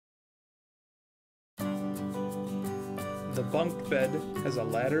The bunk bed has a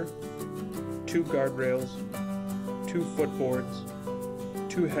ladder, 2 guardrails, 2 footboards,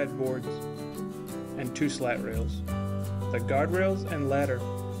 2 headboards, and 2 slat rails. The guardrails and ladder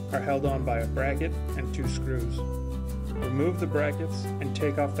are held on by a bracket and 2 screws. Remove the brackets and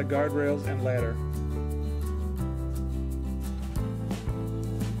take off the guardrails and ladder.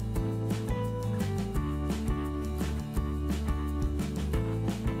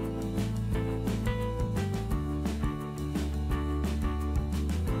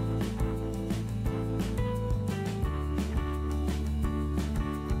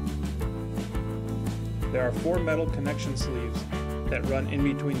 There are 4 metal connection sleeves that run in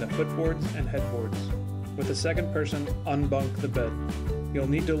between the footboards and headboards. With the second person, unbunk the bed. You'll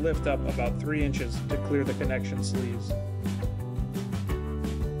need to lift up about 3 inches to clear the connection sleeves.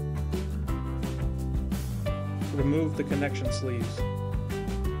 Remove the connection sleeves.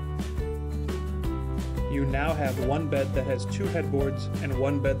 You now have one bed that has 2 headboards and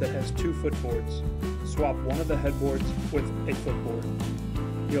one bed that has 2 footboards. Swap one of the headboards with a footboard.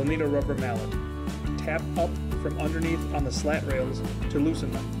 You'll need a rubber mallet. Tap up from underneath on the slat rails to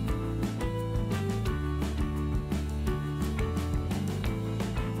loosen them.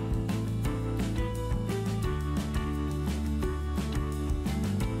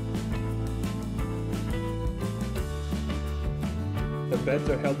 The beds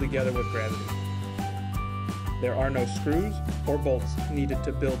are held together with gravity. There are no screws or bolts needed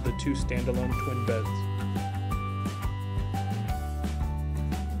to build the 2 standalone twin beds.